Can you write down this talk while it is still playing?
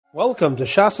Welcome to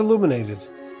Shas Illuminated.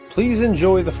 Please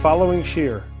enjoy the following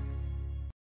shir.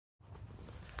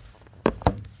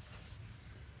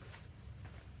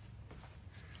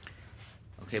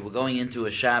 Okay, we're going into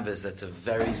a Shabbos that's a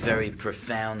very, very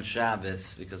profound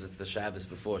Shabbos because it's the Shabbos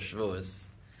before Shavuos,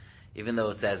 even though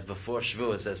it's as before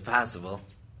Shavuos as possible,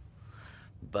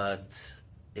 but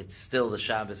it's still the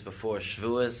Shabbos before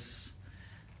Shavuos.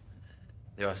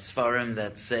 There are Sfarim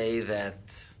that say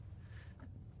that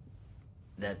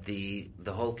the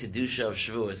whole Kedusha of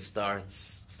Shavuos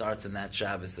starts in that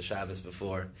Shabbos, the Shabbos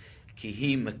before.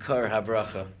 Kihi Mekar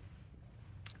HaBracha.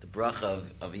 The bracha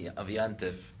of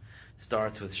Yantif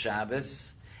starts with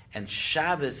Shabbos, and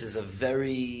Shabbos is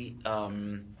very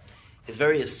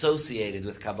associated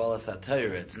with Kabbalas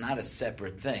HaTorah. It's not a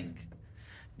separate thing,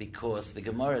 because the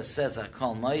Gemara says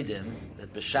Hakol Moedim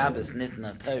that b'Shabbos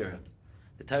nitna Torah.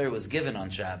 The Torah was given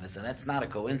on Shabbos, and that's not a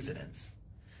coincidence.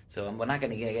 So we're not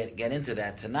going to get into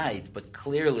that tonight, but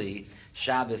clearly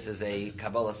Shabbos is a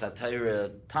Kabbalas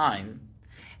HaTorah time,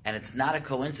 and it's not a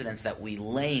coincidence that we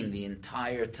lane the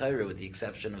entire Torah, with the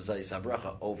exception of Zayis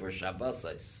HaBracha, over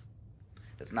Shabbosais.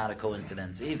 That's not a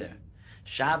coincidence either.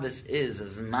 Shabbos is a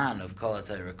Zman of Kol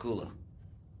HaTorah Kula.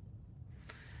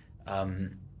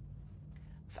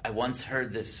 I once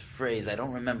heard this phrase, I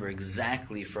don't remember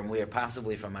exactly from where,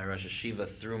 possibly from my Rosh Hashiva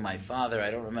through my father,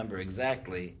 I don't remember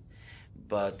exactly,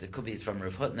 but it could be from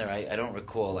Rav Hutner, I don't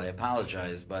recall, I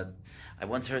apologize, but I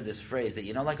once heard this phrase that,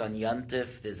 like on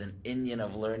Yantif, there's an inyan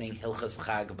of learning Hilchas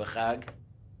Chag B'Chag. So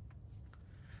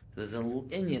there's an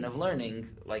inyan of learning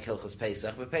like Hilchas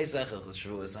Pesach B'Pesach, Hilchas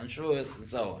Shavuos on Shavuos, and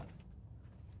so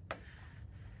on.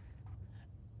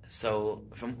 So,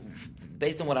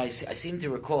 based on what I seem to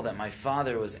recall that my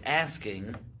father was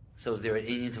asking, so is there an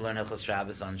inyan to learn Hilchas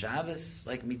Shabbos on Shabbos,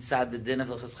 like Mitzad the Din of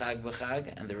Hilchas Chag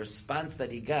B'Chag? And the response that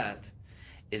he got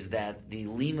is that the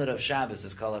limud of Shabbos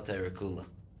is Kol HaTorah Kula.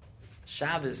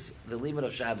 Shabbos, the limud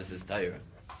of Shabbos is Torah.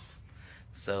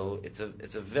 So it's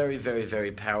a very, very,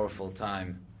 very powerful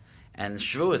time. And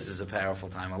Shavuos is a powerful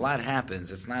time. A lot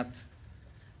happens. It's not...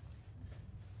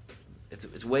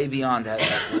 It's way beyond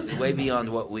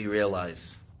what we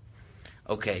realize.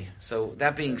 Okay, so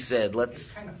that being said, let's...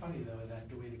 It's kind of funny, though, that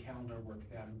the way the calendar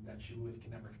worked out, that Shavuos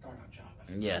can never start on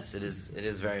Shabbos. Yes, it is. It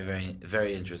is very, very,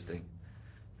 very interesting.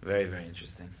 Very, very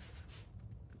interesting.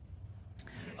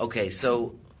 Okay,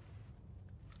 so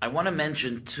I want to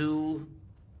mention 2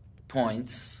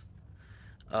 points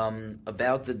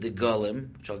about the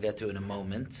Degalim, which I'll get to in a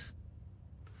moment.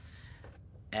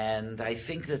 And I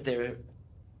think that they're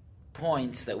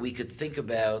points that we could think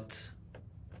about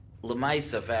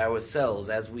Lamaisa for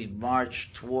ourselves as we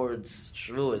march towards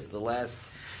Shavuos, the last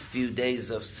few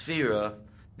days of Sfira.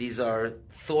 These are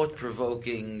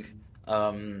thought-provoking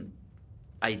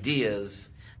ideas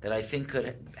that I think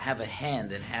could have a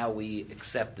hand in how we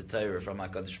accept the Torah from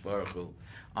HaKadosh Baruch Hu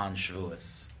on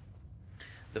Shavuos.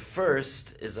 The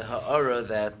first is a ha'ara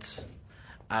that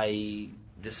I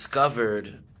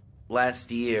discovered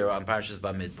last year on Parshas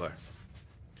Bamidbar.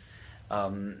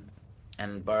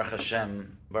 And Baruch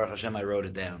Hashem, I wrote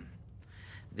it down.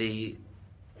 The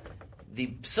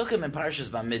Psukim in Parshas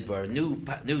Bamidbar,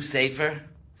 new Sefer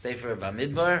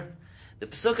Bamidbar. The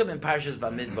Psukim in Parshas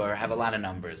Bamidbar have a lot of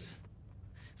numbers.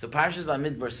 So Parshas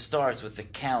Bamidbar starts with the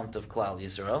count of Klal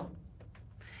Yisrael,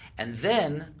 and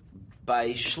then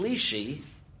by Shlishi,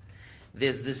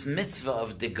 there's this mitzvah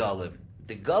of Degalim.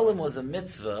 Degalim was a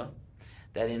mitzvah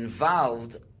that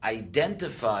involved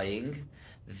identifying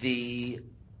the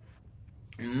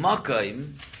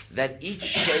Makayim that each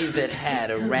Shevet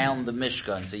had around the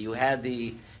Mishkan. So you had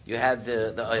the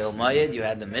Oyel Mayed, you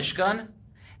had the Mishkan,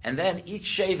 and then each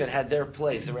Shevet had their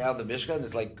place around the Mishkan.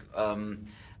 There's like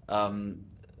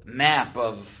map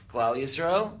of Klal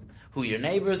Yisrael, who your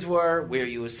neighbors were, where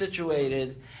you were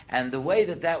situated, and the way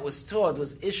that was taught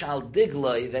was Ish al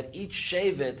Diglai, that each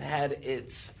Shevet had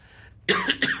its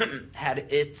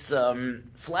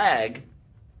flag.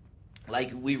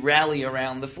 Like we rally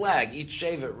around the flag. Each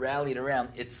Shevet rallied around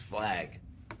its flag.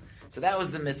 So that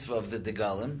was the mitzvah of the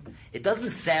Degalim. It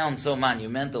doesn't sound so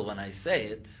monumental when I say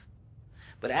it,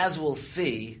 but as we'll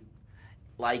see,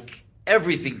 like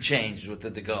everything changed with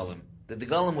the Degalim. The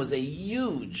Degalim was a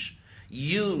huge,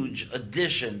 huge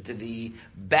addition to the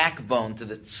backbone, to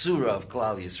the tzura of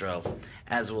Klal Yisrael,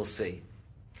 as we'll see.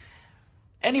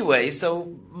 Anyway,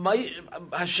 so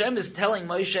Hashem is telling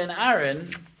Moshe and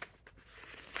Aaron,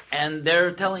 and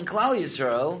they're telling Klal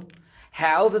Yisrael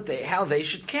how they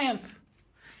should camp.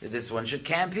 This one should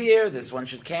camp here, this one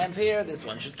should camp here, this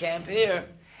one should camp here.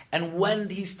 And when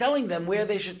he's telling them where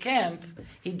they should camp,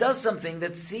 he does something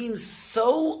that seems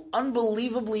so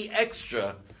unbelievably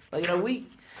extra. Like,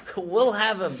 we'll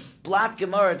have a blot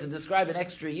Gemara to describe an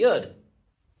extra yud.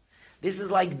 This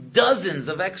is like dozens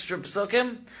of extra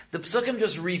psukim. The psukim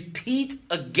just repeat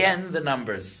again the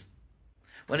numbers.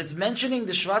 When it's mentioning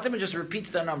the Shvatim, it just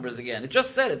repeats their numbers again. It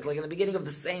just said it, like in the beginning of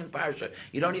the same parsha.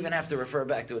 You don't even have to refer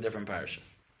back to a different parsha.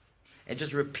 It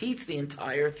just repeats the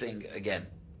entire thing again.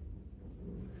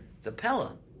 It's a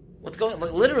Pella. What's going on?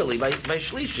 Like, literally, by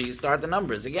Shlishi, you start the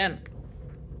numbers again.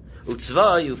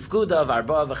 Utzva yufkudav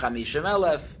arba v'chamishim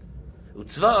elef.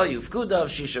 Utzva yufkudav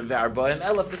shishim ve'arbaim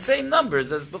elef. The same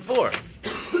numbers as before.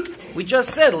 We just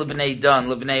said Libnei Dan,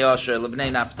 Libnei Asher,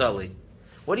 Libnei Naphtali.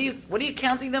 What are you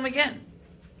counting them again?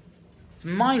 It's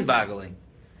mind-boggling.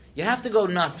 You have to go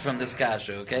nuts from this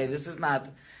kasha. Okay, this is not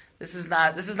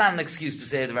an excuse to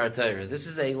say Dvar Torah. This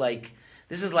is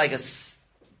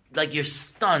like you're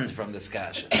stunned from this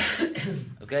kasha.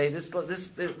 Okay, this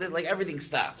like everything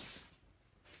stops.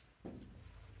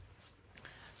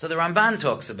 So the Ramban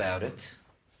talks about it,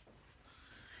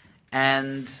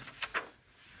 and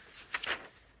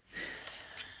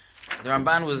the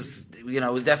Ramban was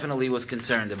definitely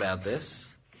concerned about this.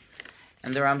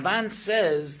 And the Ramban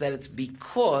says that it's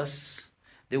because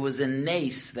there was a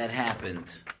nace that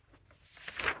happened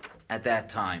at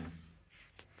that time.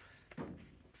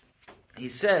 He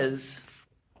says,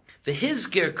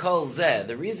 "V'hizkir kol zeh,"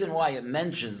 the reason why it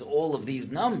mentions all of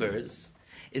these numbers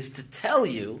is to tell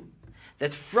you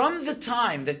that from the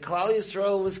time that Klal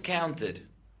Yisrael was counted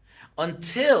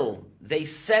until they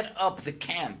set up the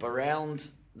camp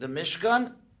around the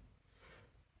Mishkan,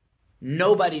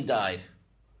 nobody died.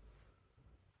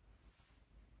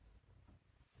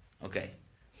 Okay.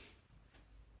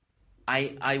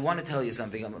 I want to tell you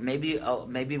something. Maybe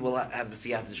we'll have the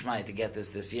Siyat D'Shmaya to get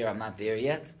this year. I'm not there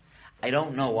yet. I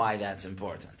don't know why that's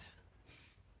important.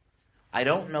 I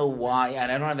don't know why,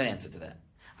 and I don't have an answer to that.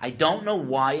 I don't know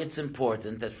why it's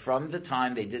important that from the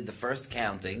time they did the first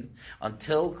counting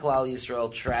until Klal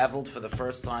Yisrael traveled for the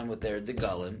first time with their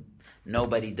Degalim,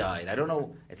 nobody died. I don't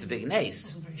know. It's a big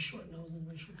nace. It was very short. No, it wasn't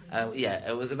very short. Yeah,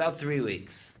 it was about 3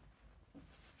 weeks.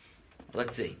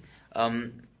 Let's see.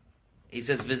 He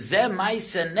says, "V'zeh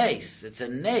ma'isa nace." It's a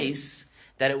nace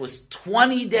that it was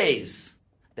 20 days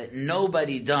that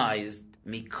nobody dies.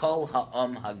 Mikol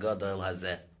ha'am hagadol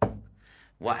hazeh.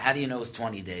 How do you know it's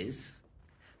 20 days?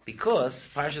 Because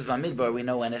Parshas Bamidbar, we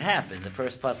know when it happened. The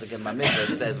first pasuk in Bamidbar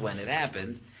says when it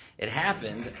happened. It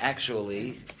happened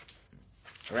actually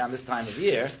around this time of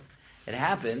year. It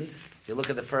happened. If you look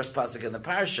at the first pasuk in the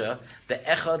parsha,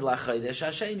 be'echad lachodesh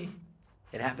hasheni.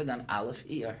 It happened on Aleph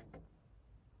Iyar.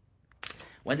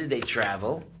 When did they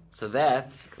travel? So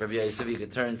that, Rabbi Yosef, you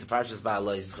could turn to Parshas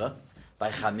Ba'aloischa, by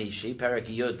Chamishi, Perek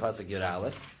Yud, Pasuk Yud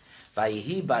Aleph.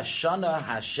 Vayihi b'shana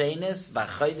hashenis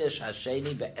b'chodesh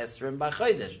hasheni be'esrim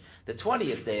b'chodesh. The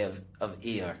 20th day of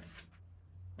Iyar.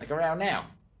 Like around now.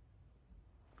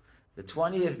 The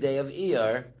 20th day of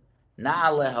Iyar,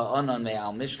 na'aleh ha'onon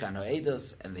me'al mishkan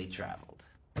ha'edos, and they traveled.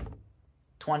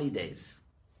 20 days.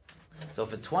 So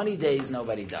for 20 days,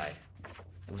 nobody died.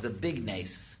 It was a big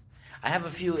nace. I have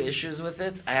a few issues with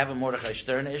it. I have a Mordechai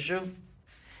Stern issue,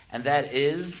 and that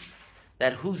is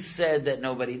that who said that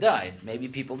nobody died? Maybe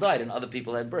people died and other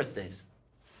people had birthdays.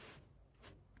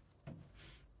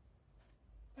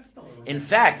 In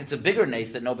fact, it's a bigger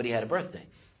nace that nobody had a birthday.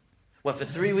 What, for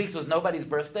 3 weeks was nobody's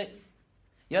birthday?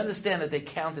 You understand that they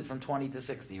counted from 20 to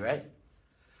 60, right?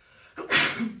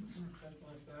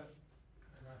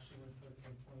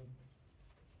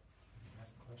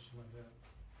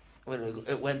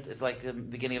 It's like the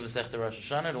beginning of a Sechta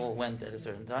Rosh Hashanah. It all went at a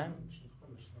certain time.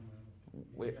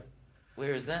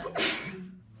 Where is that?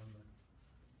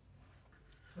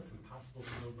 It's impossible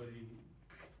for nobody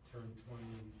turned 20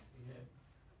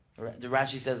 yet. The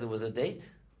Rashi says there was a date.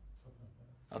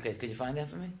 Okay, could you find that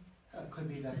for me? Could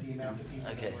be that the amount of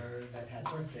people Okay. that had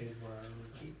birthdays were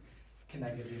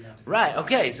connected to the amount of people. Right.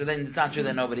 Okay. So then it's not true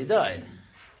that nobody died.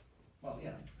 Well,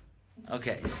 yeah.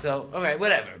 Okay. So all right.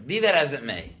 Whatever. Be that as it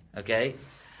may. Okay.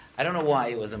 I don't know why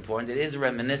it was important. It is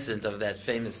reminiscent of that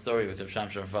famous story with Rav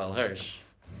Shamshon Raphael Hirsch.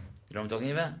 You know what I'm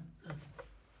talking about?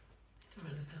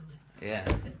 Yeah.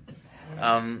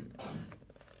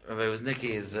 Rabbi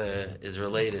Woznicki is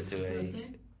related to a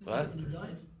what? When he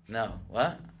died. No.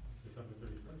 What? December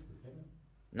 31st,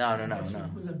 No.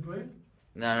 Was that prayer?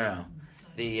 No.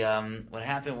 The what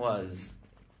happened was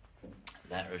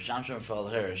that Rav Shamshon Raphael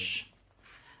Hirsch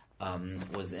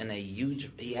was in a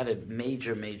huge. He had a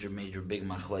major big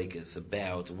machlokes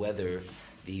about whether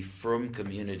the frum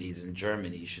communities in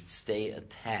Germany should stay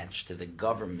attached to the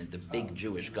government, the big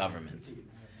Jewish government.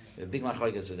 The big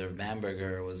machlokes with Rav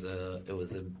Bamberger it was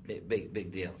a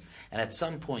big deal. And at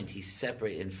some point,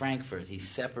 in Frankfurt, he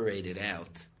separated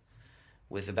out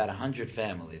with about 100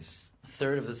 families, a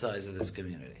third of the size of this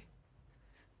community.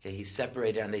 Okay, he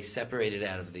separated, and they separated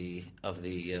out of the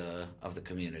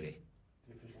community.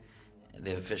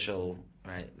 The official,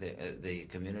 right? The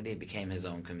community became his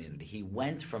own community. He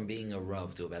went from being a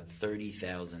Rav to about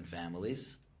 30,000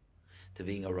 families to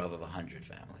being a Rav of 100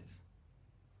 families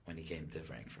when he came to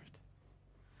Frankfurt.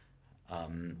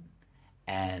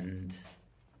 And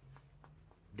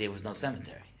there was no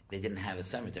cemetery. They didn't have a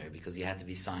cemetery because you had to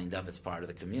be signed up as part of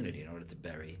the community in order to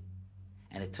bury.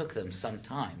 And it took them some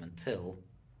time until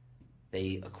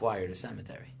they acquired a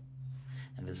cemetery.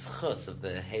 And the schus of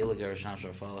the Heiliger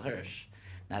Shamshar Fall Hirsch,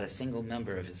 not a single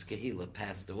member of his Kehillah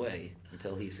passed away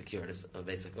until he secured a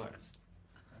Beis HaKoros.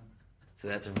 So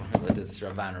that's what this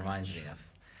Ramban reminds me of.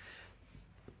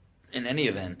 In any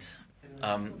event,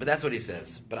 but that's what he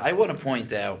says. But I want to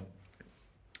point out,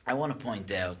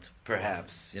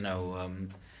 perhaps,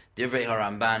 Divrei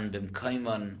HaRamban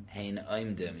b'mkaiman hein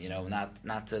oimdim,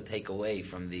 not to take away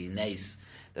from the nace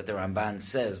that the Ramban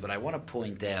says, but I want to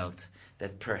point out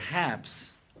that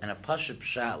perhaps, on a Pashup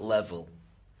Pshat level,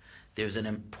 there's an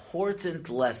important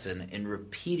lesson in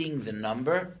repeating the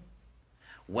number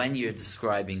when you're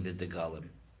describing the Degalim.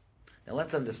 Now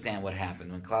let's understand what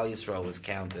happened when Klal Yisrael was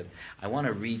counted. I want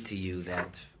to read to you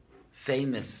that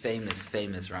famous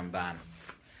Ramban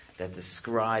that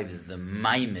describes the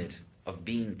maimid of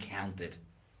being counted.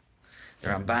 The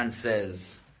Ramban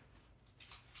says,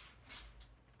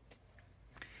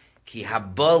 Ki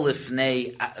haba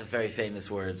lifnei, very famous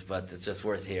words, but it's just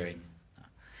worth hearing.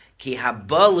 Ki haba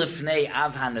lifnei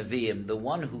Av HaNaviim, the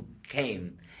one who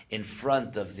came in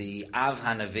front of the Av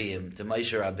HaNaviim to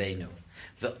Moshe Rabbeinu,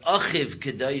 the Achiv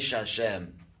Kedosh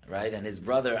Hashem, right, and his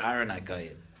brother Aaron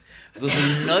HaKohen,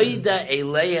 v'hunoida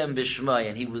Eileihem b'shmai,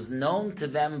 and he was known to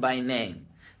them by name.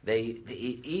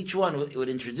 Each one would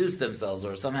introduce themselves,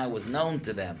 or somehow was known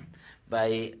to them.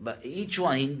 By each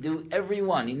one, he knew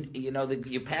everyone.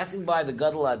 You're passing by the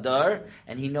Gadol Adar,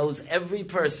 and he knows every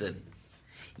person.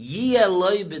 It was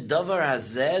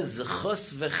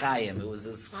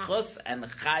a schus and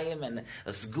chayim and a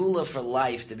segula for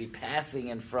life to be passing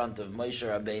in front of Moshe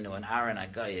Rabbeinu and Aaron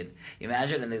HaKohen.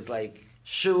 Imagine, and there's like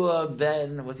Shua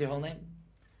ben, what's your whole name?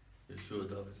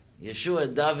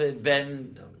 Yeshua David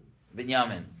ben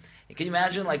Binyamin. Can you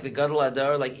imagine, like the Gadol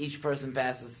Adar, like each person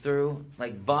passes through,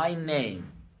 like by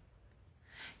name.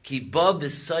 Ki ba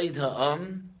b'soid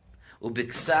ha'am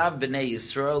u'biksav b'nei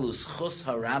Yisrael u'schus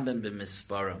harabim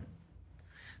b'misparam.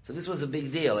 So this was a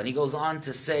big deal, and he goes on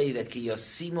to say that ki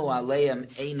yasimu aleim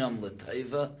einam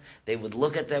l'toiva, they would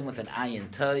look at them with an ayin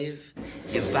toiv,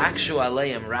 yivakshu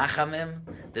aleim rachamim,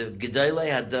 the Gedolei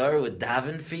Hadar would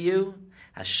daven for you,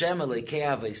 Hashem Elokei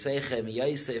Avosechem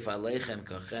Yosef Aleichem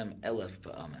Kochem Elef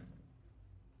Pa'amim.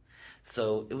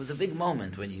 So it was a big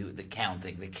moment when the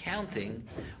counting. The counting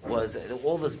was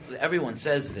everyone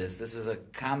says this. This is a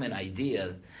common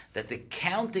idea that the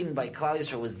counting by Klal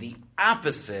Yisrael was the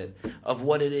opposite of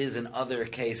what it is in other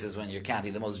cases when you're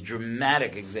counting. The most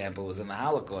dramatic example was in the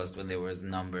Holocaust when there was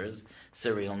numbers,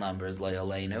 serial numbers, Lo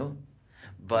Yaleinu.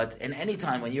 But in any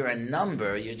time when you're a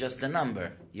number, you're just a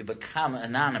number. You become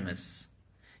anonymous.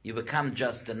 You become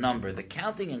just a number. The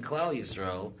counting in Klal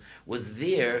Yisrael was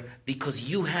there because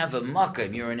you have a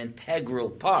makom. You're an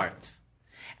integral part.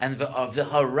 And of the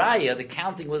haraya, the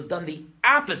counting was done the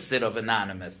opposite of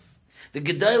anonymous. The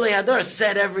Gedolei Hadar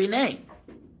said every name.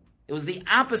 It was the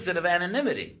opposite of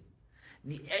anonymity.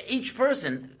 Each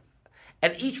person,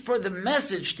 and the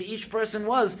message to each person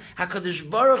was, HaKadosh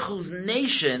Baruch Hu's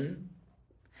nation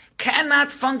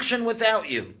cannot function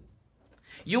without you.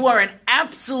 You are an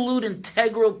absolute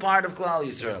integral part of Klal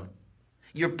Yisrael.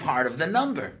 You're part of the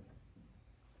number.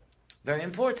 Very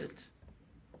important.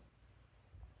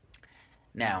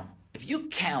 Now, if you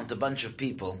count a bunch of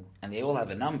people and they all have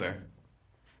a number,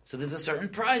 so there's a certain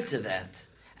pride to that,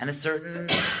 and a certain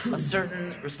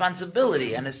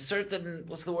responsibility, and a certain,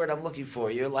 what's the word I'm looking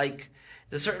for? There's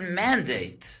a certain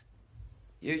mandate.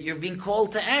 You're being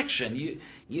called to action.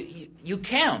 You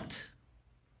count.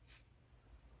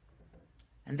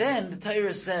 And then the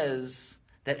Torah says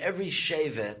that every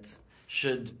shevet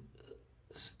should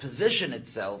position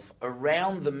itself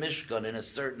around the Mishkan in a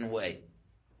certain way.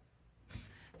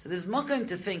 So there's makom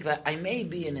to think that I may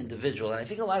be an individual, and I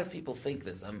think a lot of people think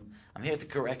this. I'm here to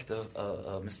correct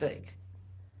a mistake.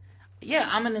 Yeah,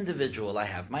 I'm an individual. I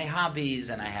have my hobbies,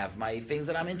 and I have my things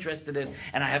that I'm interested in,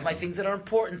 and I have my things that are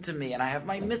important to me, and I have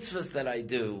my mitzvahs that I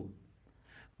do.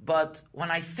 But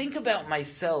when I think about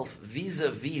myself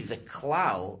vis-a-vis the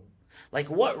Klal, like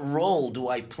what role do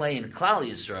I play in Klal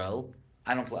Yisrael?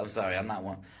 I don't play. I'm sorry, I'm not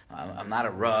one. I'm not a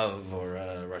Rav or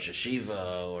a Rosh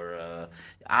Hashiva or a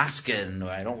Askin, or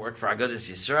I don't work for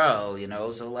Agudas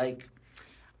Yisrael, so like,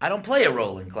 I don't play a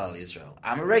role in Klal Yisrael.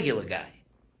 I'm a regular guy.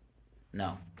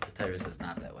 No, the Torah says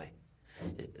not that way.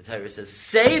 The Torah says,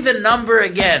 say the number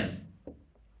again.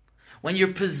 When you're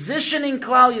positioning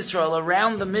Klal Yisrael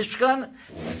around the Mishkan,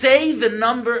 say the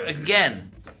number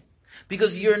again.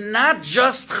 Because you're not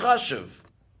just chashuv.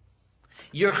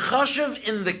 You're chashuv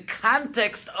in the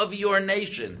context of your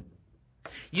nation.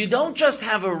 You don't just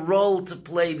have a role to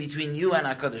play between you and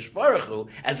HaKadosh Baruch Hu,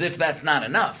 as if that's not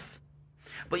enough.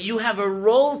 But you have a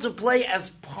role to play as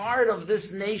part of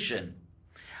this nation.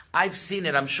 I've seen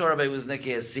it. I'm sure Rabbi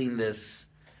Woznicki has seen this,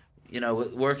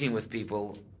 working with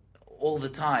people all the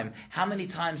time. How many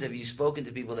times have you spoken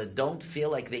to people that don't feel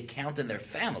like they count in their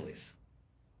families?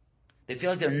 They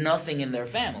feel like they're nothing in their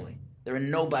family. They're a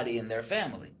nobody in their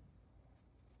family.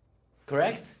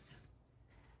 Correct?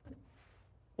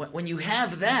 When you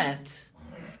have that,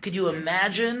 could you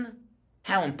imagine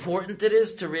how important it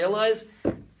is to realize,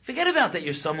 forget about that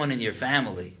you're someone in your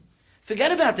family.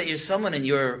 Forget about that you're someone in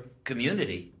your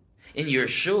community, in your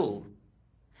shul.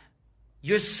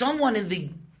 You're someone in the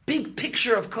big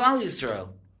picture of Klal Yisrael.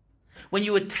 When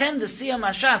you attend the Siyam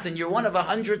Hashas and you're one of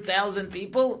 100,000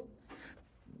 people,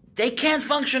 they can't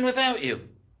function without you.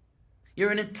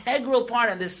 You're an integral part,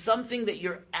 and there's something that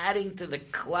you're adding to the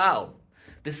Klal.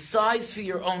 Besides for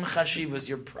your own chashivas,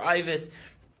 your private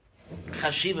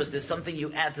chashivas, there's something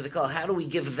you add to the Klal. How do we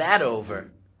give that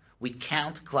over? We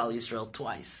count Klal Yisrael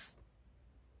twice.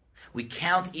 We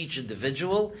count each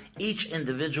individual. Each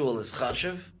individual is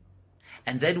chashiv.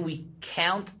 And then we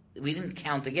didn't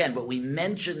count again, but we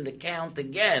mention the count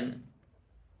again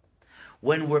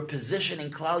when we're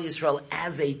positioning Klal Yisrael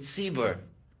as a tzibur,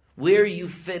 where you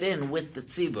fit in with the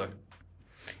tzibur.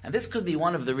 And this could be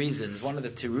one of the reasons, one of the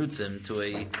tirutzim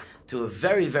to a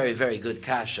very, very, very good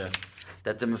kasha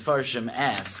that the Mefarshim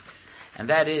ask, and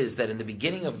that is that in the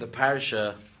beginning of the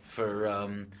parsha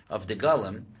of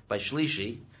Degalim, by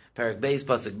Shlishi, Parak Beis,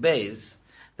 Pasuk Beis,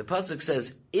 the pasuk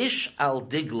says, "Ish al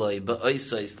digloi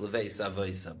ba'oisais leveis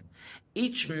avoisam."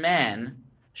 Each man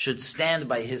should stand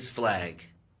by his flag.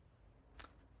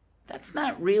 That's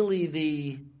not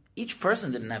really each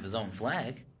person didn't have his own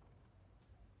flag.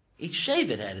 Each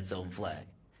shevet had its own flag.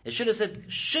 It should have said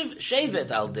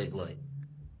shevet al digloi.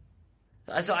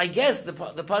 So I guess the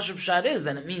pashup shad is,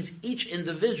 then it means each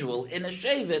individual in a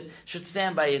shevet should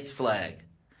stand by its flag.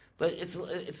 But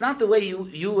it's not the way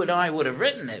you and I would have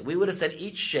written it. We would have said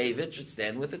each shevet should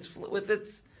stand with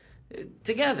its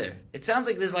together. It sounds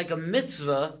like there's like a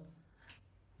mitzvah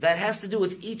that has to do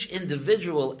with each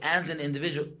individual as an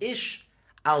individual. Ish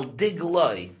al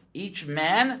digloi, each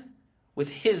man with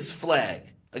his flag.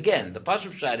 Again, the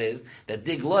pashup shad is that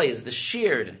digloi is the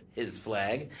sheared his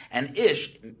flag, and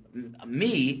ish,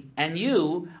 me and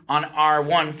you, on our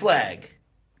one flag.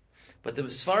 But the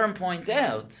Sfarim point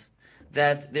out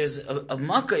that there's a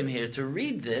makom here to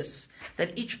read this,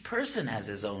 that each person has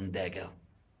his own degel.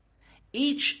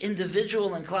 Each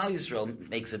individual in Klal Yisrael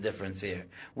makes a difference here.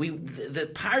 The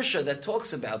parsha that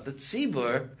talks about the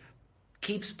tzibur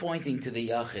keeps pointing to the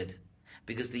yachid,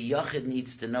 because the yachid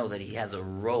needs to know that he has a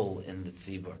role in the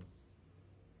tzibur.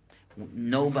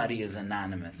 Nobody is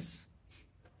anonymous.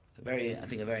 I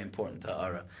think a very important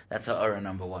ha'ara. That's ha'ara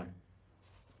number 1.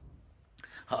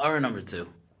 Ha'ara number 2.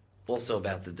 Also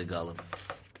about the Degalim.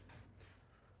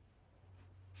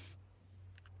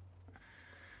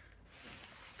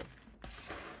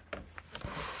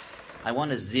 I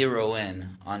want to zero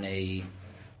in on a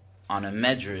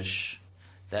medrash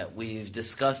that we've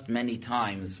discussed many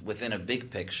times within a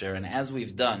big picture, and as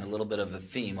we've done, a little bit of a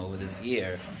theme over this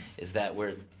year is that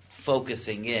we're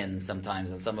focusing in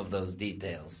sometimes on some of those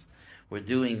details. We're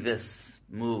doing this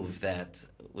move that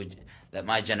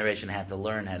my generation had to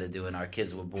learn how to do, and our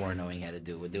kids were born knowing how to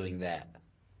do. We're doing that.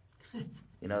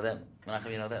 You know that?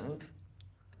 Menachem, you know that move?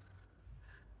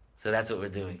 So that's what we're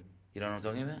doing. You know what I'm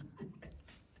talking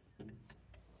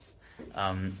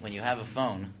about? When you have a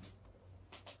phone,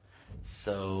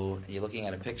 so you're looking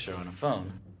at a picture on a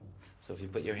phone, so if you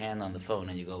put your hand on the phone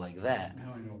and you go like that.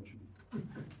 Now I know what you mean.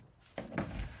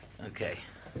 Okay.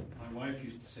 My wife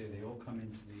used to say they all come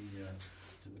into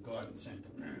the garden center.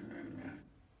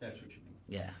 That's what you mean.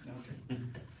 Yeah. Okay.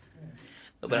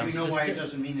 But you know why it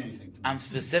doesn't mean anything to me. I'm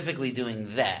specifically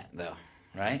doing that, though,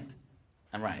 right?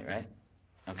 I'm right?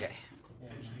 Okay.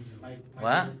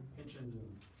 What?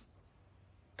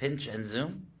 Pinch and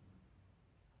zoom?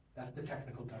 That's the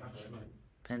technical term.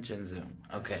 Pinch and zoom.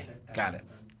 Okay, got it.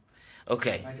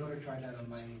 Okay. My daughter tried that on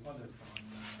my other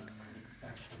phone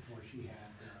back before she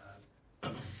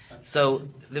had. So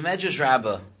the Medrash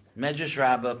Rabbah,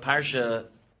 Parsha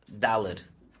Dalid.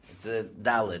 It's a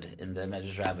Dalid in the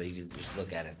Medrash Rabbah. You can just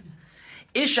look at it.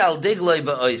 Ishal digloi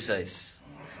ba'oisais.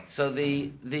 So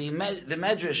the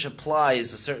Medrash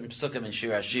applies a certain psukim in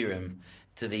Shir Hashirim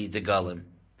to the Degalim.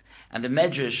 And the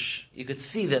Medrash, you could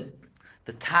see that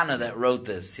the Tana that wrote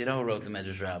this, you know who wrote the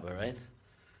Medrash Rabbah, right?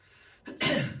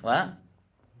 What?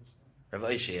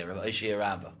 Rabbi Oshia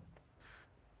Rabbah.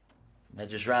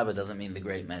 Medrash Rabbah doesn't mean the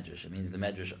great Medrash. It means the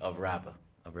Medrash of Rabbah,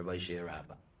 of Rabbi Oshia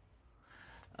Rabbah.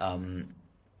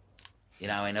 You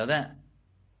know how I know that?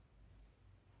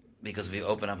 Because if you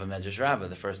open up a Medrash Rabbah,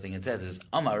 the first thing it says is,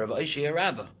 Amar Rabbi Oshia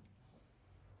Rabbah.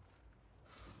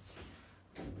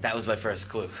 That was my first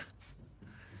clue.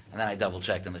 And then I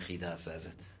double-checked and the Chidah says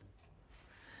it.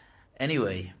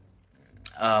 Anyway,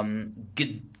 Kedoshim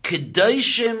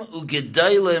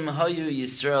u'gedailim hayu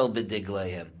Yisrael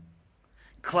b'digleihem.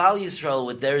 Klal Yisrael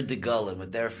with their degalim,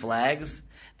 with their flags,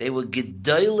 they were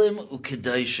gedailim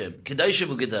u'kedoshim.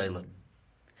 Kedoshim u'gedailim.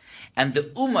 And the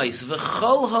umais,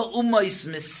 v'chol ha'umais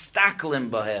mistaklim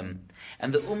bahem.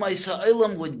 And the umais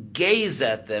ha'olam would gaze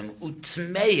at them,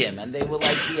 utmeim, and they would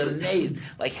be amazed,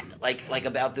 like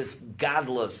about this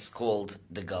godless called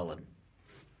degalim.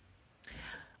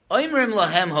 Oimrim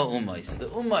lahem ha'umais. The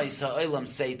umais ha'olam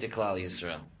say to Klal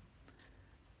Yisrael.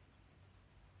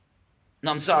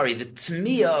 No, I'm sorry, the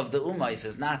tmiyah of the umais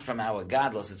is not from our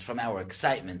godless, it's from our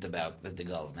excitement about the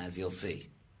degalim, as you'll see.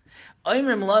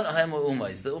 Oimrim lahem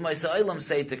ha'umais. The umais ha'olam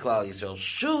say to Klal Yisrael,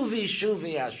 Shuvi,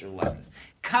 Shuvi ha'shulamis.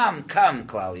 Come, Klal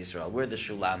Yisrael. We're the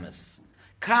shulamis.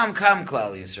 Come,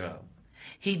 Klal Yisrael.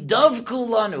 Hidav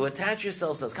kulanu. Attach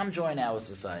yourselves to us. Come join our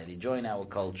society. Join our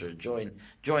culture. Join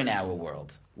our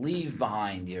world. Leave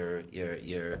behind your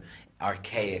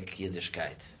archaic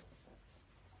Yiddishkeit.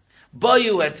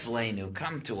 Boyu etzleinu.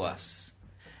 Come to us.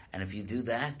 And if you do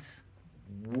that,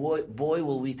 boy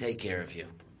will we take care of you.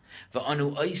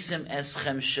 V'anu oisim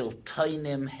eschem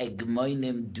shiltainim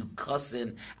hegmoinim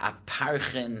dukasin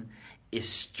aparchin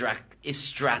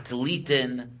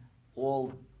istratlitin,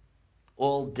 all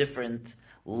different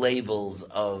labels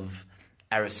of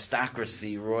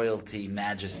aristocracy, royalty,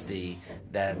 majesty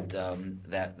that the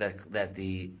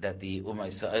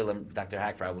Umay Sa'ilam, Dr.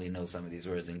 Hack probably knows some of these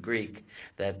words in Greek.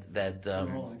 They're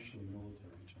all actually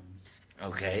military terms.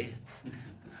 Okay.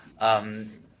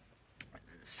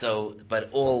 But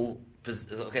all,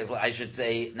 okay, well, I should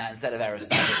say, not instead of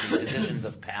aristocracy, positions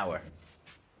of power.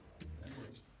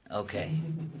 Okay.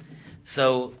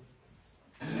 So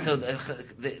the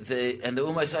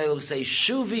Umay Sa'ilam say,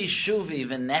 Shuvi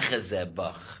v'nechazeh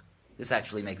bach. This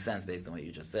actually makes sense based on what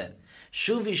you just said.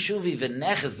 Shuvi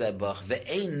v'nechazeh bach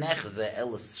ve'ein nechazeh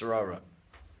el srara.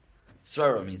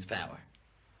 Srara means power.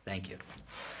 Thank you.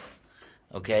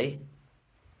 Okay?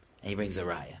 And he brings a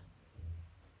raya.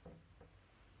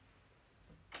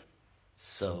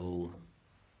 So,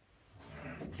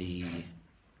 I'm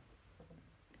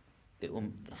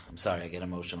sorry, I get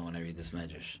emotional when I read this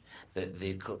medrash.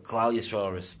 The Klal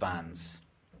Yisrael responds,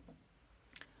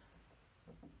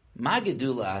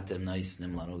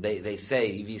 they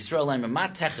say,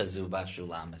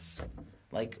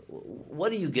 like,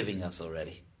 what are you giving us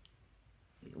already?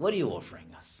 What are you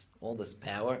offering us? All this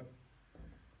power?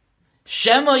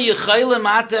 Can you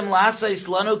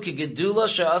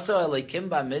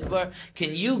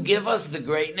give us the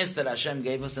greatness that Hashem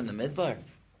gave us in the Midbar?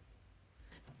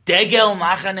 Degel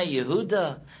machane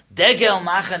Yehuda, Degel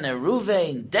machane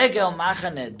Ruvain, Degel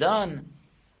machane Dan.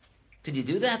 Could you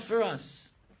do that for us?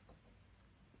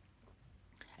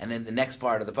 And then the next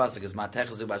part of the pasuk is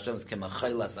Matechazu b'Hashem's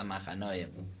kemachaylas amachanoyim.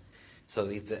 So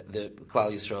the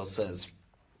Klal Yisrael says,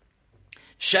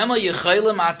 Shema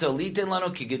yechaylim atoliten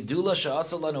lanu ki gedula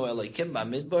she'asa lanu Elokim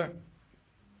b'Midbar.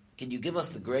 Can you give us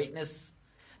the greatness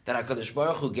that HaKadosh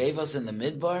Baruch Hu gave us in the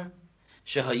Midbar?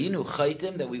 Shehayinu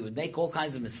chaytim, that we would make all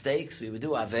kinds of mistakes, we would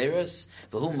do averos,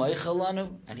 v'hu meichel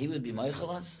lanu, and he would be meichel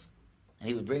us, and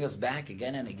he would bring us back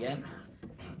again and again.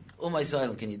 Umay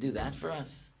Yisrael, can you do that for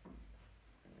us?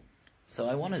 So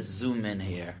I want to zoom in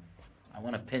here. I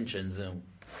want to pinch and zoom,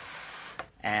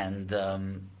 and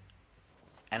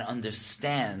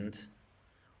understand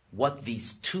what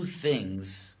these two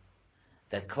things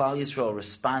that Klal Yisrael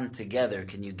respond together.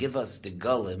 Can you give us the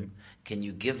Golim? Can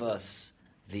you give us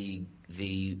the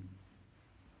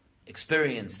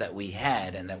experience that we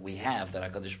had and that we have,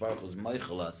 that HaKadosh Baruch Hu was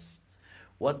meichel us?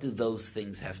 What do those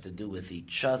things have to do with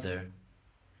each other?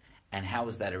 And how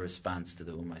is that a response to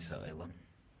the Umay Sa'ilam?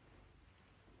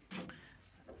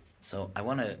 So I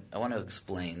want to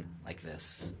explain like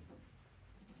this.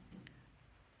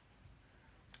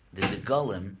 The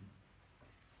Degalim,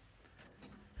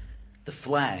 the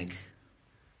flag,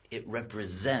 it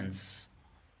represents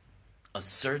a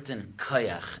certain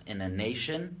koyach in a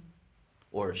nation,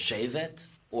 or a shevet,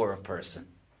 or a person.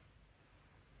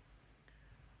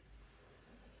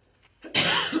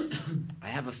 I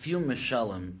have a few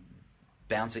mishalim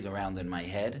bouncing around in my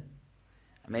head.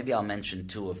 Maybe I'll mention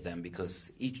two of them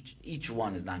because each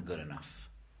one is not good enough.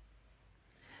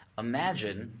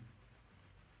 Imagine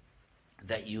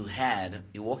that you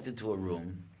walked into a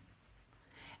room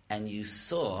and you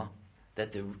saw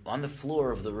that on the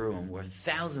floor of the room were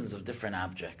thousands of different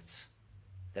objects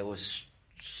that were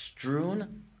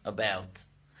strewn about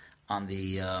on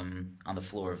the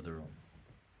floor of the room.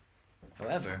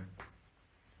 However,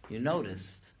 you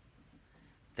noticed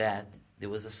that there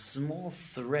was a small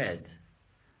thread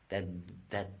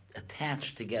that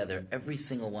attached together every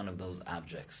single one of those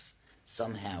objects.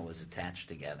 Somehow was attached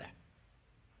together.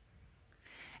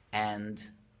 And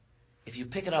if you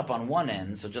pick it up on one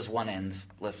end, so just one end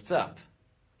lifts up,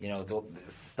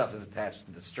 stuff is attached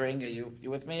to the string. Are you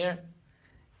with me here?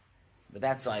 But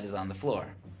that side is on the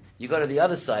floor. You go to the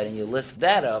other side and you lift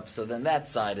that up, so then that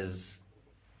side is...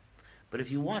 But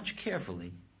if you watch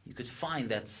carefully, you could find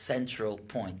that central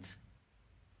point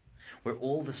where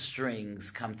all the strings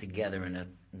come together in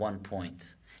one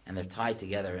point, and they're tied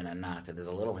together in a knot, and there's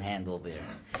a little handle there.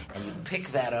 And you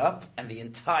pick that up, and the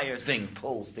entire thing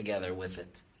pulls together with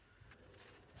it.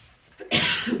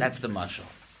 That's the mashal.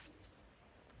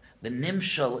 The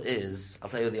nimshal is, I'll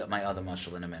tell you my other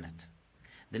mashal in a minute.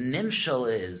 The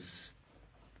nimshal is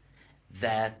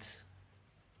that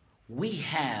we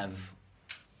have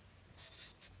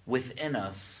within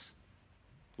us,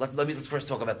 let's first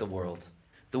talk about the world.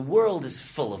 The world is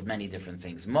full of many different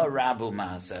things. Ma rabu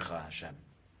ma'asecha Hashem.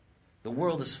 The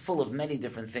world is full of many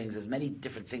different things. There's many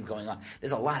different things going on.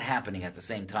 There's a lot happening at the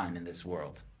same time in this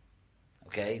world.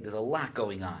 Okay? There's a lot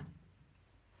going on.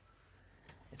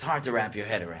 It's hard to wrap your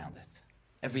head around it.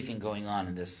 Everything going on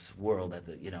in this world at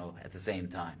the same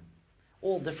time.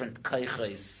 All different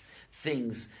kaychais,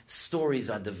 things, stories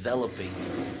are developing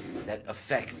that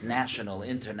affect national,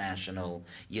 international,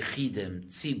 yechidim,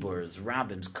 tziburs,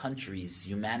 rabbims, countries,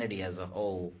 humanity as a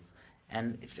whole.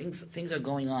 And things are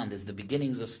going on. There's the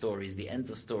beginnings of stories, the ends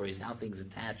of stories, how things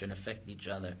attach and affect each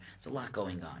other. There's a lot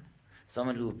going on.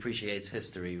 Someone who appreciates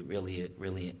history really,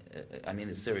 I mean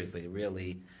this seriously,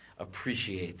 really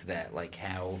appreciates that, like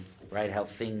how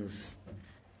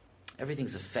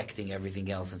everything's affecting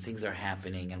everything else, and things are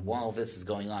happening, and while this is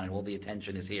going on, and all the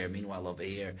attention is here, meanwhile over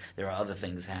here, there are other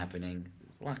things happening.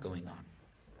 There's a lot going on.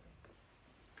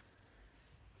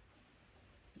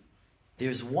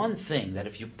 There's one thing that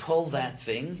if you pull that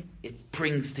thing, it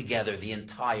brings together the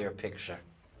entire picture.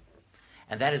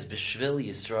 And that is B'Shvil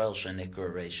Yisrael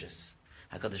Shenikur Reishis.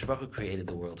 HaKadosh Baruch Hu created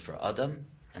the world for Adam,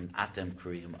 and Atem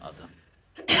Kriyum Adam.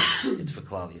 It's for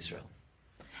Klal Yisrael.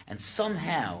 And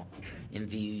somehow, in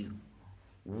the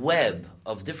web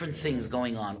of different things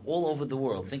going on all over the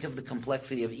world, think of the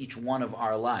complexity of each one of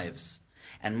our lives,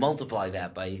 and multiply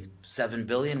that by 7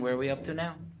 billion, where are we up to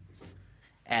now?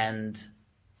 And,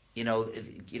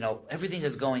 everything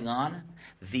is going on.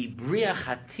 The Bria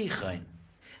Hatichain,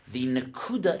 the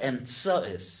Nekuda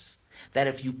Emtsa'is, that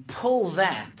if you pull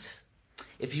that,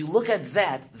 if you look at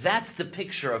that, that's the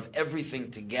picture of everything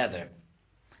together.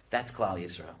 That's Klal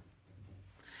Yisrael.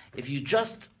 If you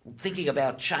just thinking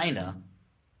about China,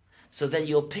 so then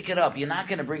you'll pick it up. You're not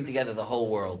going to bring together the whole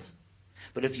world.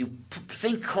 But if you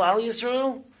think Klal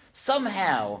Yisrael,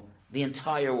 somehow the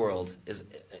entire world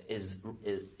is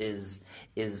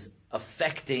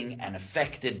affecting and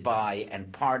affected by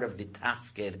and part of the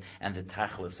tafkid and the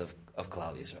tachlis of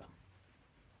Klal Yisrael.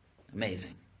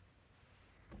 Amazing.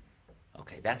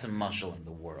 Okay, that's a mashal in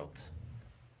the world.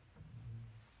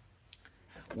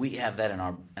 We have that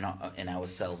in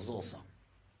ourselves also.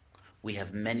 We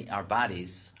have our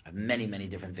bodies have many, many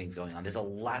different things going on. There's a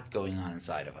lot going on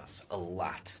inside of us. A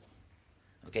lot.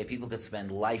 Okay, people could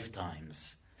spend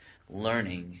lifetimes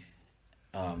learning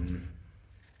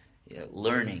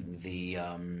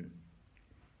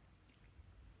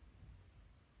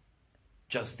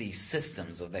just these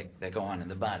systems that go on in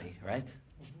the body, right?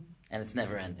 And it's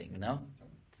never ending,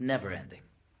 It's never ending.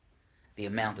 The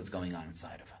amount that's going on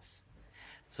inside of us.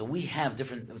 So we have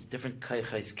different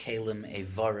kaychais, kalim,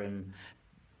 evarim,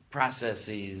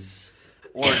 processes,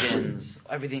 organs,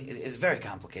 everything is very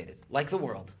complicated, like the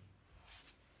world.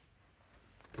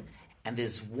 And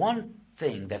there's one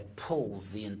thing that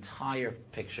pulls the entire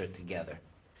picture together,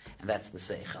 and that's the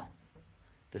seichel.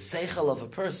 The seichel of a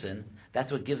person,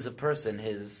 that's what gives a person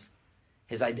his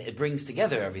idea. It brings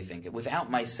together everything. Without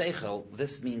my seichel,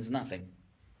 this means nothing.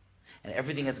 and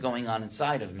everything that's going on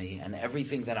inside of me, and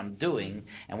everything that I'm doing,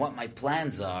 and what my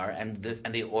plans are, and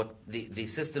the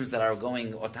systems that are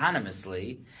going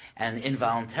autonomously and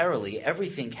involuntarily,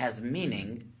 everything has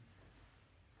meaning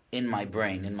in my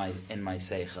brain, in my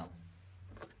seichel.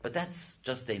 But that's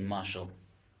just a mashal.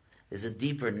 There's a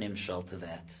deeper nimshal to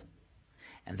that,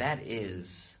 and that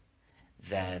is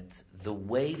that the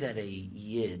way that a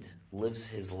yid lives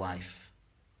his life,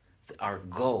 our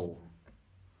goal,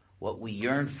 what we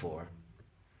yearn for,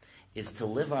 is to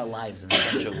live our lives in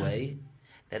such a way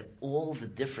that all the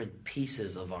different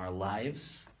pieces of our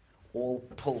lives all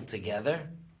pull together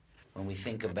when we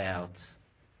think about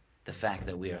the fact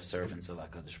that we are servants of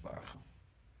HaKadosh Baruch Hu.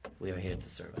 We are here to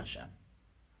serve Hashem.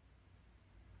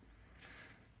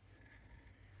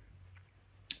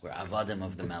 We're avadim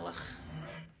of the Melech.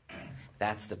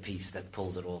 That's the piece that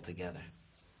pulls it all together.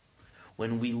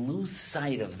 When we lose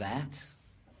sight of that,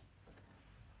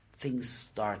 things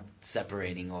start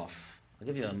separating off.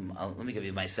 Let me give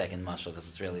you my second mashal because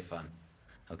it's really fun.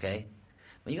 Okay?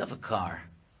 When you have a car,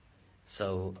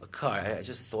 I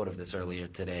just thought of this earlier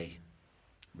today.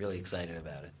 Really excited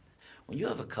about it. When you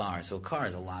have a car is a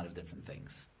lot of different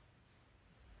things.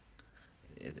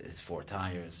 It's 4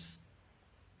 tires.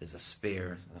 There's a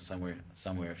spare somewhere.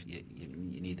 You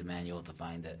need the manual to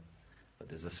find it, but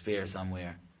there's a spare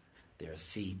somewhere. There are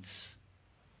seats.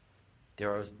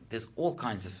 There's all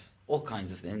kinds of,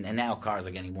 and now cars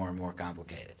are getting more and more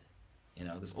complicated.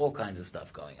 There's all kinds of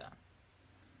stuff going on.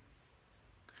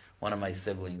 One of my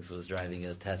siblings was driving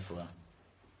a Tesla,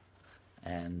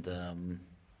 and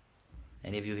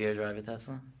any of you here drive a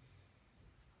Tesla?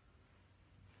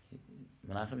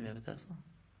 Menachem, you have a Tesla?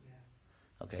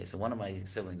 Okay, so one of my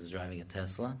siblings is driving a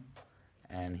Tesla,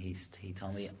 and he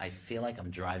told me, I feel like I'm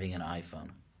driving an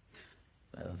iPhone.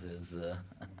 That was his,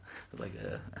 like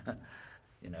a,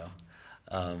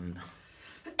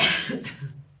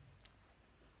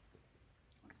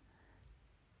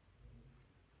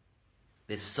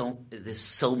 there's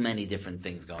so many different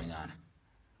things going on.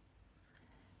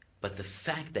 But the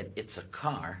fact that it's a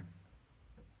car,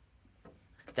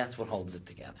 that's what holds it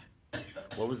together.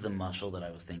 What was the mashal that I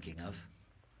was thinking of?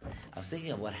 I was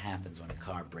thinking of what happens when a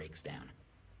car breaks down.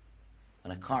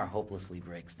 When a car hopelessly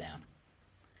breaks down.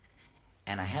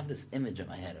 And I have this image in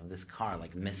my head of this car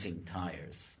like missing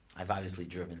tires. I've obviously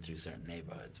driven through certain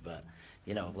neighborhoods, but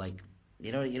you know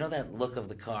that look of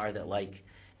the car that like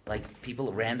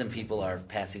random people are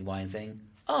passing by and saying,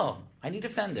 "Oh, I need a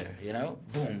fender,"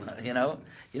 boom, that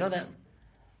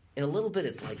in a little bit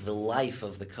it's like the life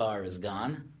of the car is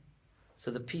gone,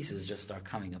 so the pieces just start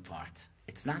coming apart.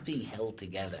 It's not being held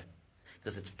together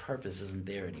because its purpose isn't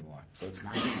there anymore. So it's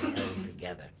not being held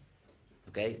together.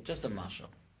 Okay? Just a mashal.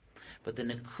 But the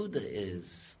nekuda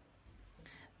is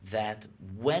that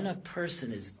when a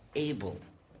person is able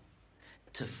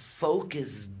to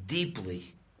focus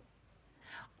deeply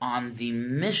on the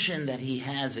mission that he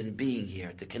has in being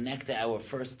here, to connect to our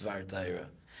first Dvar Torah,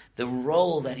 the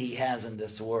role that he has in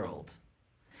this world,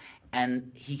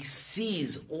 and he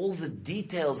sees all the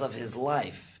details of his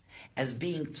life as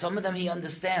being, some of them he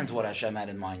understands what Hashem had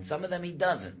in mind, some of them he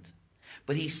doesn't.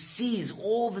 But he sees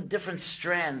all the different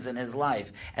strands in his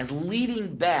life as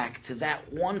leading back to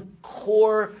that one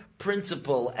core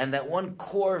principle and that one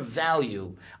core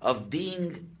value of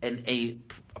being an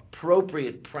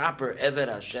appropriate, proper Eved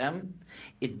Hashem.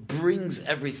 It brings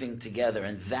everything together,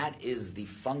 and that is the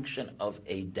function of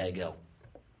a degel.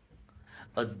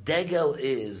 A degel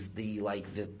is the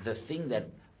thing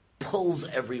that pulls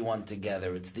everyone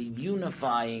together. It's the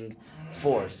unifying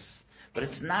force. But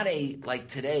it's not like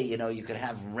today, you could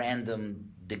have random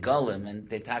degalim, and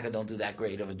the Taka don't do that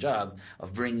great of a job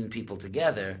of bringing people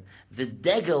together. The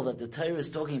degel that the Torah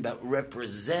is talking about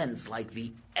represents like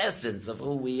the essence of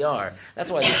who we are.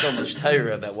 That's why there's so much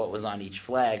Torah about what was on each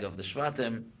flag of the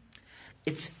Shvatim.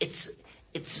 It's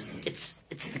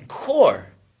the core.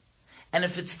 And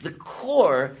if it's the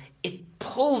core, it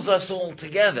pulls us all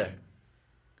together.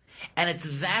 And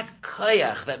it's that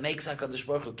koyach that makes HaKadosh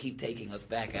Baruch Hu keep taking us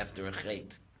back after a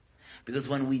chet. Because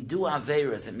when we do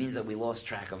Averas, it means that we lost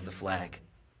track of the flag.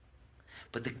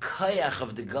 But the koyach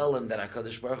of the golem that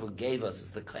HaKadosh Baruch Hu gave us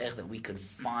is the koyach that we can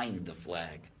find the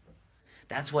flag.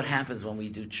 That's what happens when we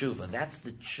do tshuva. That's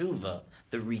the tshuva,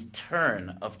 the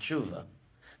return of tshuva.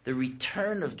 The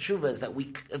return of tshuva is that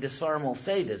the Svarim will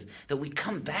say this, that we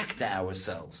come back to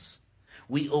ourselves.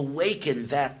 We awaken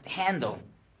that handle,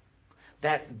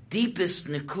 that deepest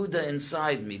nekuda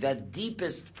inside me, that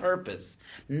deepest purpose.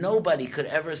 Nobody could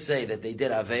ever say that they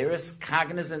did Averis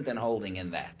cognizant and holding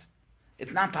in that.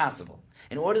 It's not possible.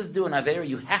 In order to do an Aver,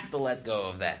 you have to let go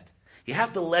of that. You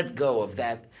have to let go of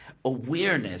that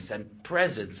awareness and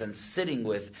presence and sitting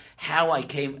with how I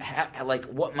came, like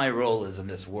what my role is in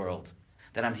this world,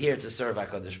 that I'm here to serve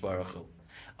HaKadosh Baruch Hu.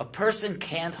 A person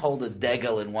can't hold a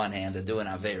degel in one hand and do an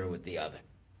Aveira with the other.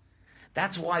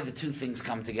 That's why the two things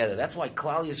come together. That's why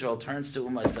Klal Yisrael turns to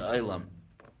Ummah Sa'olam.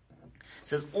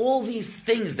 Says, all these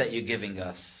things that you're giving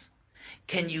us,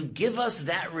 can you give us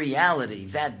that reality,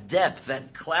 that depth,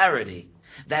 that clarity,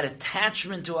 that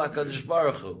attachment to HaKadosh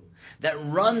Baruch Hu, that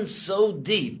runs so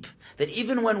deep that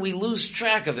even when we lose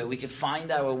track of it, we can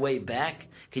find our way back?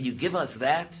 Can you give us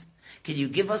that? Can you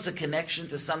give us a connection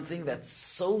to something that's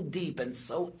so deep and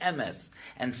so emes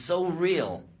and so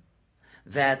real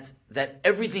that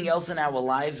everything else in our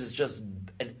lives is just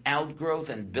an outgrowth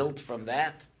and built from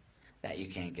that? That you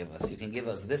can't give us. You can give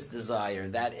us this desire,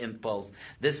 that impulse,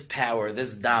 this power,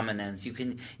 this dominance.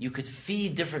 You could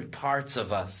feed different parts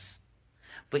of us,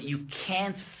 but you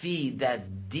can't feed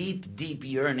that deep, deep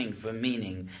yearning for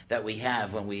meaning that we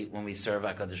have when we serve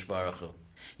HaKadosh Baruch Hu.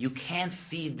 You can't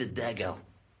feed the degel.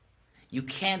 You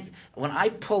can't. When I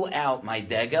pull out my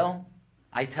degel,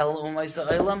 I tell Ummah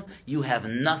Sa'olam, you have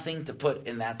nothing to put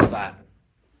in that spot.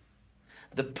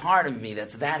 The part of me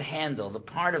that's that handle, the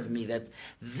part of me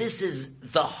this is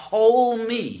the whole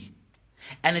me,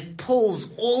 and it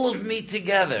pulls all of me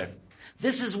together.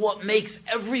 This is what makes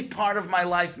every part of my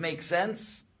life make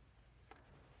sense.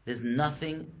 There's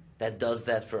nothing that does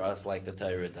that for us like the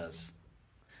Torah does.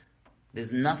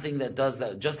 There's nothing that does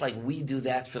that. Just like we do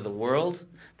that for the world,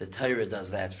 the Torah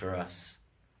does that for us.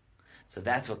 So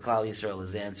that's what Klal Yisrael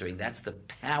is answering. That's the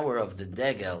power of the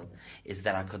degel, is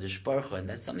that HaKadosh Baruch Hu, and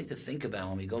that's something to think about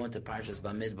when we go into Parshas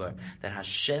Bamidbar, that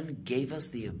Hashem gave us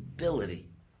the ability,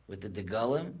 with the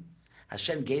degalim,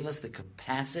 Hashem gave us the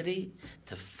capacity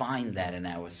to find that in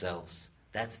ourselves.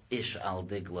 That's Ish al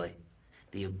Digloi.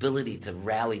 The ability to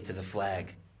rally to the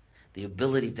flag. The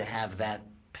ability to have that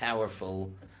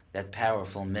powerful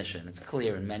mission. It's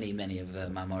clear in many, many of the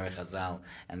Mamorei Chazal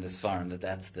and the Sfarim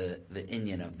that's the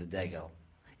inyan of the degel.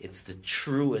 It's the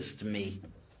truest me.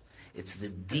 It's the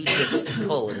deepest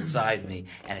pull inside me,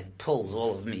 and it pulls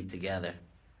all of me together.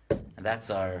 And that's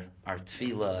our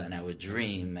tefillah and our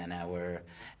dream and our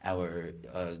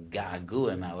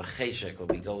ga'aguim, our cheshek, when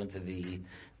we go into the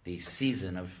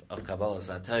season of Kabbalah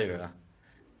Satira,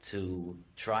 to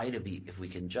try to be, if we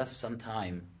can just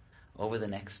sometime over the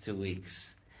next 2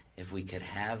 weeks, if we could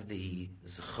have the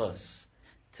zchus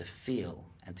to feel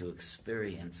and to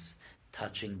experience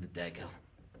touching the degel,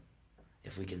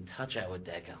 if we can touch our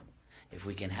degel, if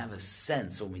we can have a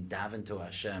sense when we daven to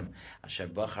Hashem, Asher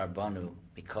bachar banu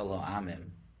mikol ha'amim,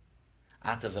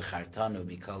 ata v'chartanu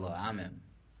mikol ha'amim,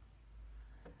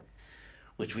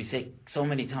 which we say so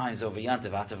many times over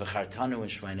Yantiv, ata v'chartanu in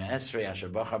Shemona Esrei, Asher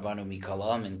bachar banu mikol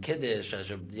ha'am in Kiddush,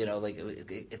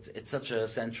 it's such a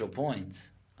central point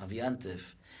of Yantiv,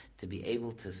 to be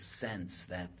able to sense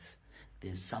that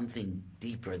there's something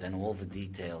deeper than all the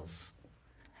details.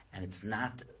 And it's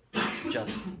not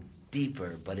just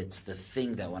deeper, but it's the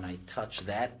thing that when I touch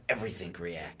that, everything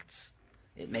reacts.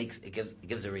 It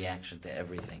gives a reaction to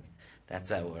everything.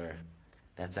 That's our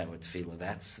tefillah.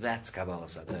 That's Kabbalah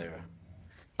Satira.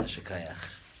 Yashikayach.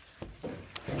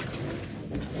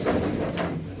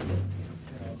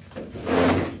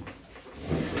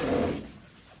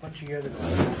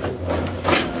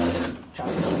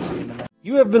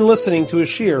 You have been listening to a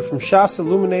shiur from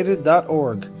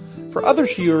shasilluminated.org. For other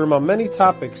shiurim on many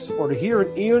topics, or to hear an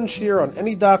Iyun shiur on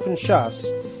any daf in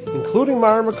Shas, including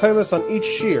Mara Mekaymas on each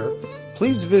shiur,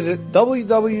 please visit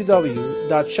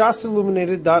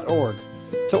www.shasilluminated.org.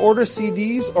 To order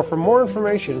CDs or for more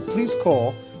information, please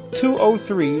call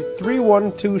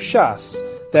 203-312-SHAS.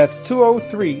 That's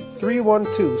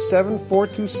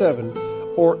 203-312-7427,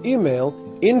 or email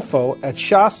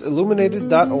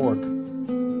info@shasilluminated.org.